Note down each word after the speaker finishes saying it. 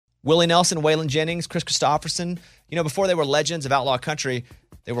Willie Nelson, Waylon Jennings, Chris Christopherson. Before they were legends of outlaw country,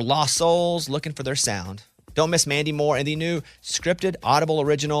 they were lost souls looking for their sound. Don't miss Mandy Moore and the new scripted Audible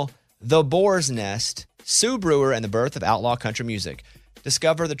original, The Boar's Nest, Sue Brewer and the Birth of Outlaw Country Music.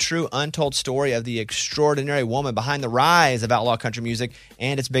 Discover the true untold story of the extraordinary woman behind the rise of outlaw country music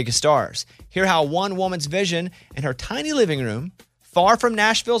and its biggest stars. Hear how one woman's vision in her tiny living room, far from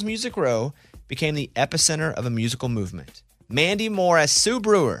Nashville's Music Row, became the epicenter of a musical movement. Mandy Moore as Sue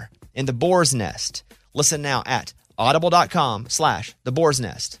Brewer in The Boar's Nest. Listen now at audible.com/The Boar's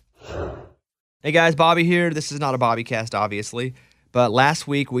Nest. Hey guys, Bobby here. This is not a Bobbycast, obviously, but last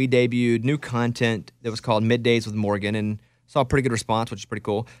week we debuted new content that was called Middays with Morgan and saw a pretty good response, which is pretty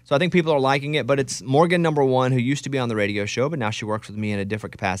cool. So I think people are liking it, but it's Morgan number one, who used to be on the radio show, but now she works with me in a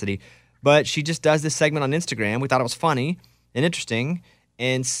different capacity. But she just does this segment on Instagram. We thought it was funny and interesting,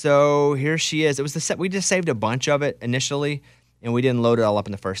 and so here she is. It was we just saved a bunch of it initially, and we didn't load it all up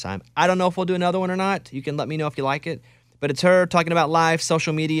in the first time. I don't know if we'll do another one or not. You can let me know if you like it. But it's her talking about life,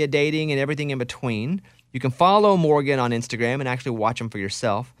 social media, dating, and everything in between. You can follow Morgan on Instagram and actually watch him for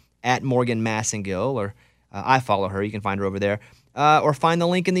yourself at Morgan Massengill, or I follow her. You can find her over there. Or find the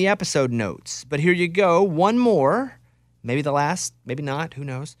link in the episode notes. But here you go. One more. Maybe the last. Maybe not. Who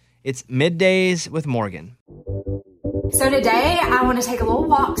knows? It's Middays with Morgan. So today I want to take a little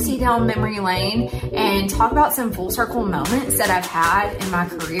walk-see down memory lane and talk about some full circle moments that I've had in my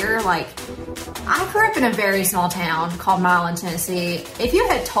career. I grew up in a very small town called Milan, Tennessee. If you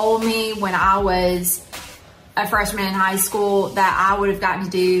had told me when I was a freshman in high school that I would have gotten to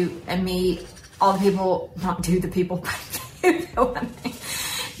do and meet all the people, not do the people, but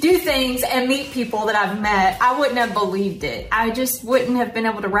do things and meet people that I've met, I wouldn't have believed it. I just wouldn't have been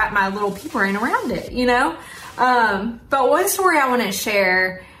able to wrap my little pea brain around it, But one story I want to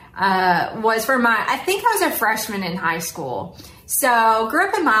share was for I think I was a freshman in high school. So grew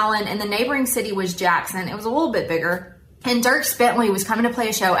up in Milan, and the neighboring city was Jackson. It was a little bit bigger. And Dierks Bentley was coming to play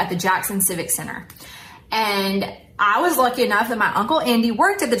a show at the Jackson Civic Center. And I was lucky enough that my Uncle Andy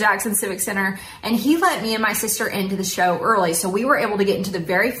worked at the Jackson Civic Center, and he let me and my sister into the show early. So we were able to get into the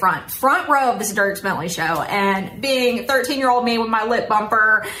very front row of this Dierks Bentley show. And being 13-year-old me with my lip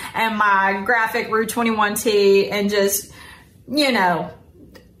bumper and my graphic Rue 21 tee and just,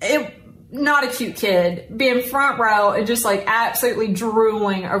 not a cute kid, being front row and just absolutely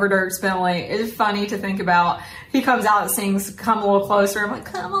drooling over Dierks Bentley is funny to think about. He comes out and sings "Come a Little Closer." I'm like,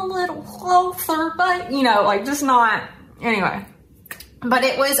 come a little closer, but just not, anyway. But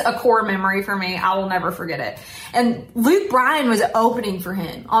it was a core memory for me. I will never forget it. And Luke Bryan was opening for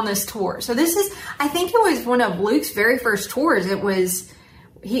him on this tour. So I think it was one of Luke's very first tours. It was,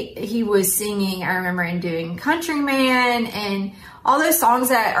 he was singing, I remember, and doing Countryman and all those songs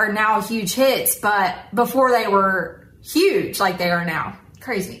that are now huge hits, but before they were huge like they are now.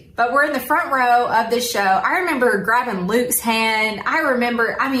 Crazy. But we're in the front row of this show. I remember grabbing Luke's hand.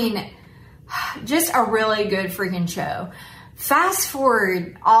 Just a really good freaking show. Fast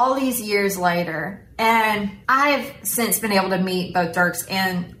forward all these years later, and I've since been able to meet both Dierks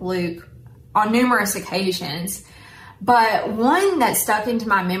and Luke on numerous occasions. But one that stuck into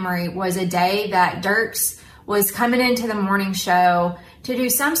my memory was a day that Dierks was coming into the morning show to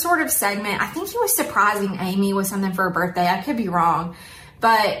do some sort of segment. I think he was surprising Amy with something for her birthday. I could be wrong.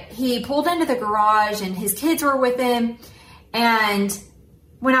 But he pulled into the garage and his kids were with him. And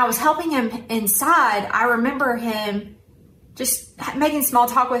when I was helping him inside, I remember him just making small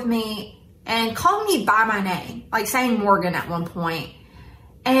talk with me and calling me by my name, saying Morgan at one point.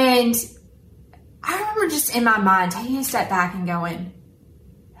 And I remember just in my mind taking a step back and going,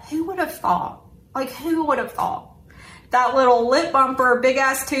 who would have thought? Who would have thought that little lip bumper, big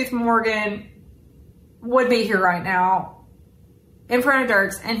ass tooth Morgan would be here right now in front of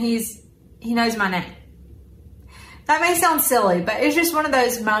Dierks, and he knows my name. That may sound silly, but it's just one of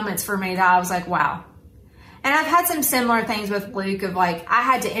those moments for me that I was like, wow. And I've had some similar things with Luke of I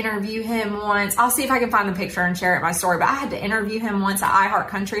had to interview him once. I'll see if I can find the picture and share it in my story, but I had to interview him once at iHeart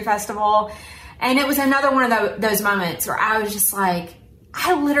Country Festival. And it was another one of those moments where I was just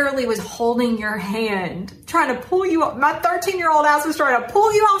I literally was holding your hand, trying to pull you up. My 13-year-old ass was trying to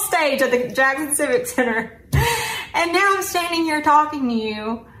pull you off stage at the Jackson Civic Center. And now I'm standing here talking to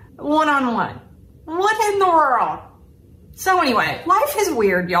you one-on-one. What in the world? So anyway, life is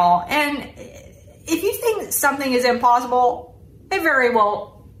weird, y'all. And if you think something is impossible, it very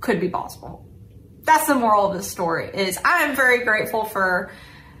well could be possible. That's the moral of the story, is I am very grateful for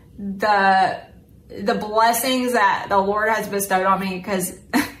the blessings that the Lord has bestowed on me, because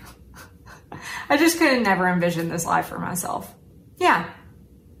I just could have never envisioned this life for myself. Yeah.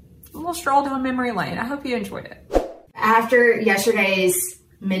 A little stroll down memory lane. I hope you enjoyed it. After yesterday's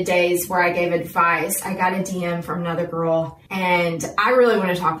middays where I gave advice, I got a DM from another girl, and I really want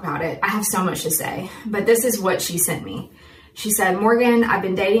to talk about it. I have so much to say, but this is what she sent me. She said, Morgan, I've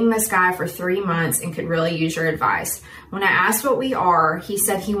been dating this guy for 3 months and could really use your advice. When I asked what we are, he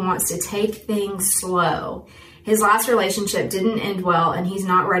said he wants to take things slow. His last relationship didn't end well, and he's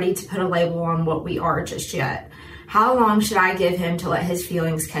not ready to put a label on what we are just yet. How long should I give him to let his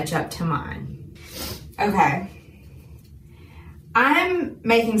feelings catch up to mine? Okay. I'm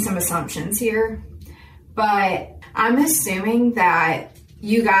making some assumptions here, but I'm assuming that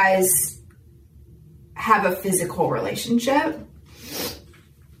you guys have a physical relationship.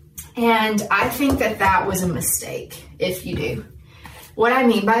 And I think that that was a mistake if you do. What I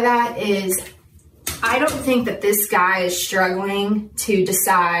mean by that is I don't think that this guy is struggling to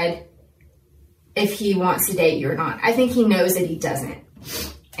decide if he wants to date you or not. I think he knows that he doesn't.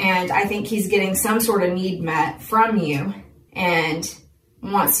 And I think he's getting some sort of need met from you and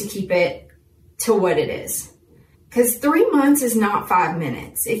wants to keep it to what it is. Because 3 months is not 5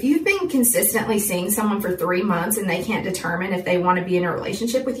 minutes. If you've been consistently seeing someone for 3 months and they can't determine if they want to be in a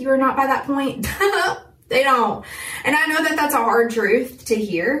relationship with you or not by that point, they don't. And I know that that's a hard truth to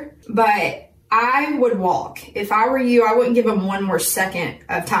hear, but I would walk. If I were you, I wouldn't give him one more second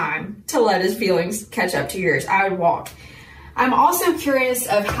of time to let his feelings catch up to yours. I would walk. I'm also curious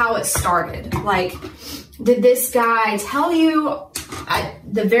of how it started. Like, did this guy tell you at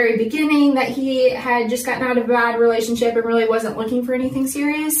the very beginning that he had just gotten out of a bad relationship and really wasn't looking for anything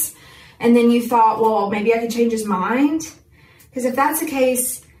serious? And then you thought, well, maybe I could change his mind? Because if that's the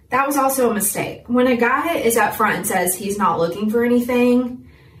case, that was also a mistake. When a guy is up front and says he's not looking for anything,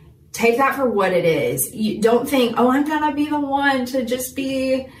 take that for what it is. You don't think, oh, I'm going to be the one to just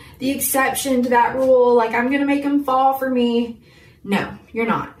be the exception to that rule. Like, I'm going to make him fall for me. No, you're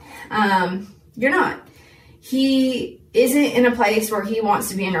not. You're not. He isn't in a place where he wants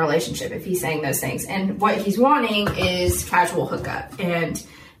to be in a relationship if he's saying those things. And what he's wanting is casual hookup. And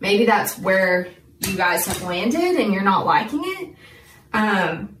maybe that's where you guys have landed and you're not liking it.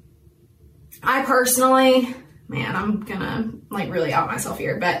 I personally, man, I'm gonna like really out myself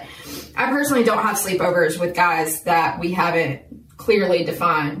here, but I personally don't have sleepovers with guys that we haven't clearly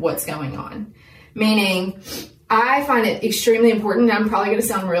defined what's going on. Meaning, I find it extremely important, and I'm probably going to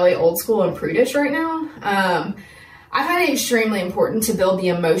sound really old school and prudish right now. I find it extremely important to build the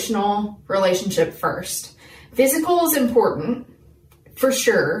emotional relationship first. Physical is important, for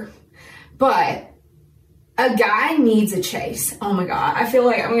sure, but a guy needs a chase. Oh my God, I feel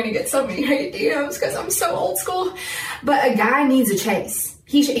like I'm going to get so many hate DMs because I'm so old school. But a guy needs a chase.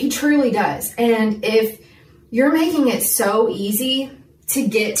 He truly does. And if you're making it so easy to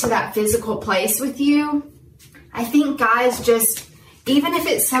get to that physical place with you, I think guys just, even if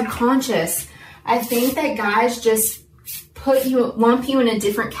it's subconscious, I think that guys just lump you in a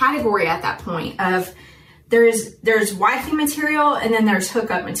different category at that point of there's wifey material and then there's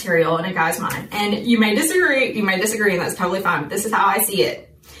hookup material in a guy's mind. And you may disagree, and that's totally fine. But this is how I see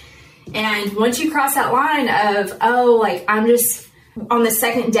it. And once you cross that line of, oh, like I'm just on the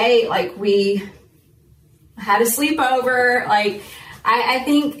second date, like we had a sleepover, like I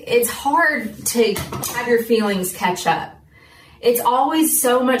think it's hard to have your feelings catch up. It's always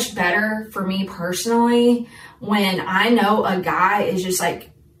so much better for me personally when I know a guy is just like,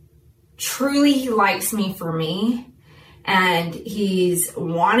 truly he likes me for me and he's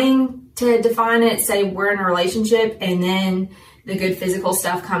wanting to define it, say we're in a relationship, and then the good physical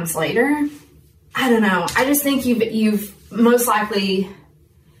stuff comes later. I don't know. I just think you've most likely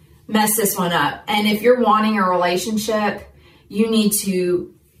messed this one up. And if you're wanting a relationship, you need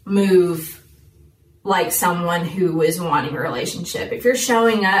to move like someone who is wanting a relationship. If you're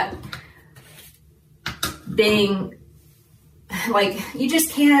showing up being like, you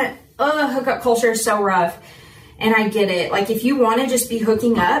just can't, hookup culture is so rough. And I get it. Like, if you want to just be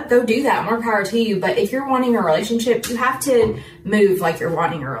hooking up, go do that. More power to you. But if you're wanting a relationship, you have to move like you're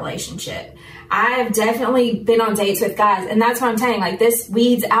wanting a relationship. I've definitely been on dates with guys, and that's what I'm saying. Like, this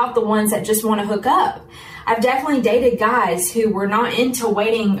weeds out the ones that just want to hook up. I've definitely dated guys who were not into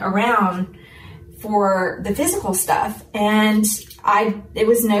waiting around for the physical stuff, and it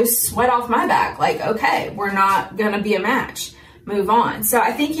was no sweat off my back. Like, okay, we're not going to be a match. Move on. So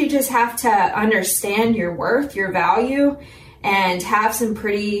I think you just have to understand your worth, your value, and have some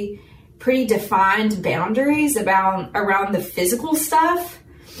pretty defined boundaries around the physical stuff.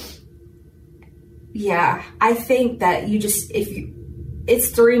 Yeah, I think that it's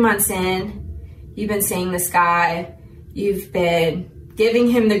 3 months in, you've been seeing this guy, you've been giving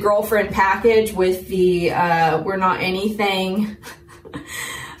him the girlfriend package with the We're Not Anything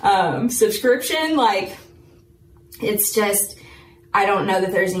subscription. Like, it's just, I don't know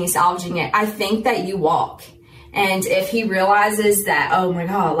that there's any salvaging it. I think that you walk. And if he realizes that, oh my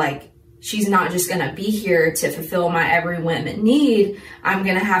God, like, she's not just going to be here to fulfill my every whim and need, I'm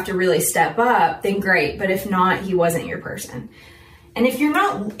going to have to really step up, then great. But if not, he wasn't your person. And if you're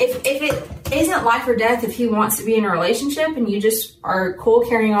not, if it isn't life or death, if he wants to be in a relationship and you just are cool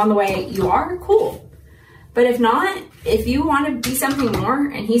carrying on the way you are, cool. But if not, if you want to be something more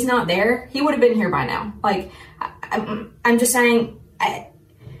and he's not there, he would have been here by now. Like, I'm just saying,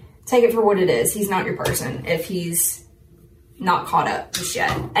 take it for what it is. He's not your person if he's not caught up just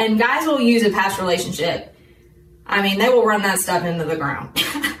yet. And guys will use a past relationship. I mean, they will run that stuff into the ground.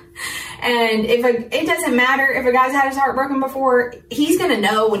 And it doesn't matter if a guy's had his heart broken before, he's going to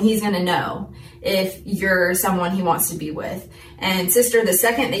know when he's going to know if you're someone he wants to be with. And sister, the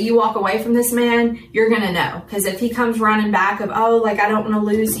second that you walk away from this man, you're going to know. Because if he comes running back of, oh, like, I don't want to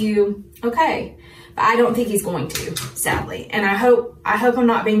lose you, okay. But I don't think he's going to, sadly. And I hope I'm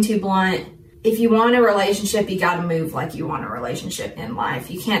not being too blunt. If you want a relationship, you got to move like you want a relationship in life.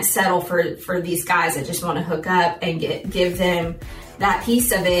 You can't settle for these guys that just want to hook up and give them that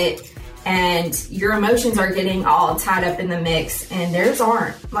piece of it. And your emotions are getting all tied up in the mix and theirs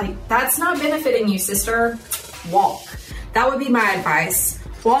aren't. Like, that's not benefiting you, sister. Walk. That would be my advice.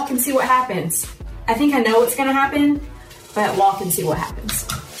 Walk and see what happens. I think I know what's going to happen, but walk and see what happens.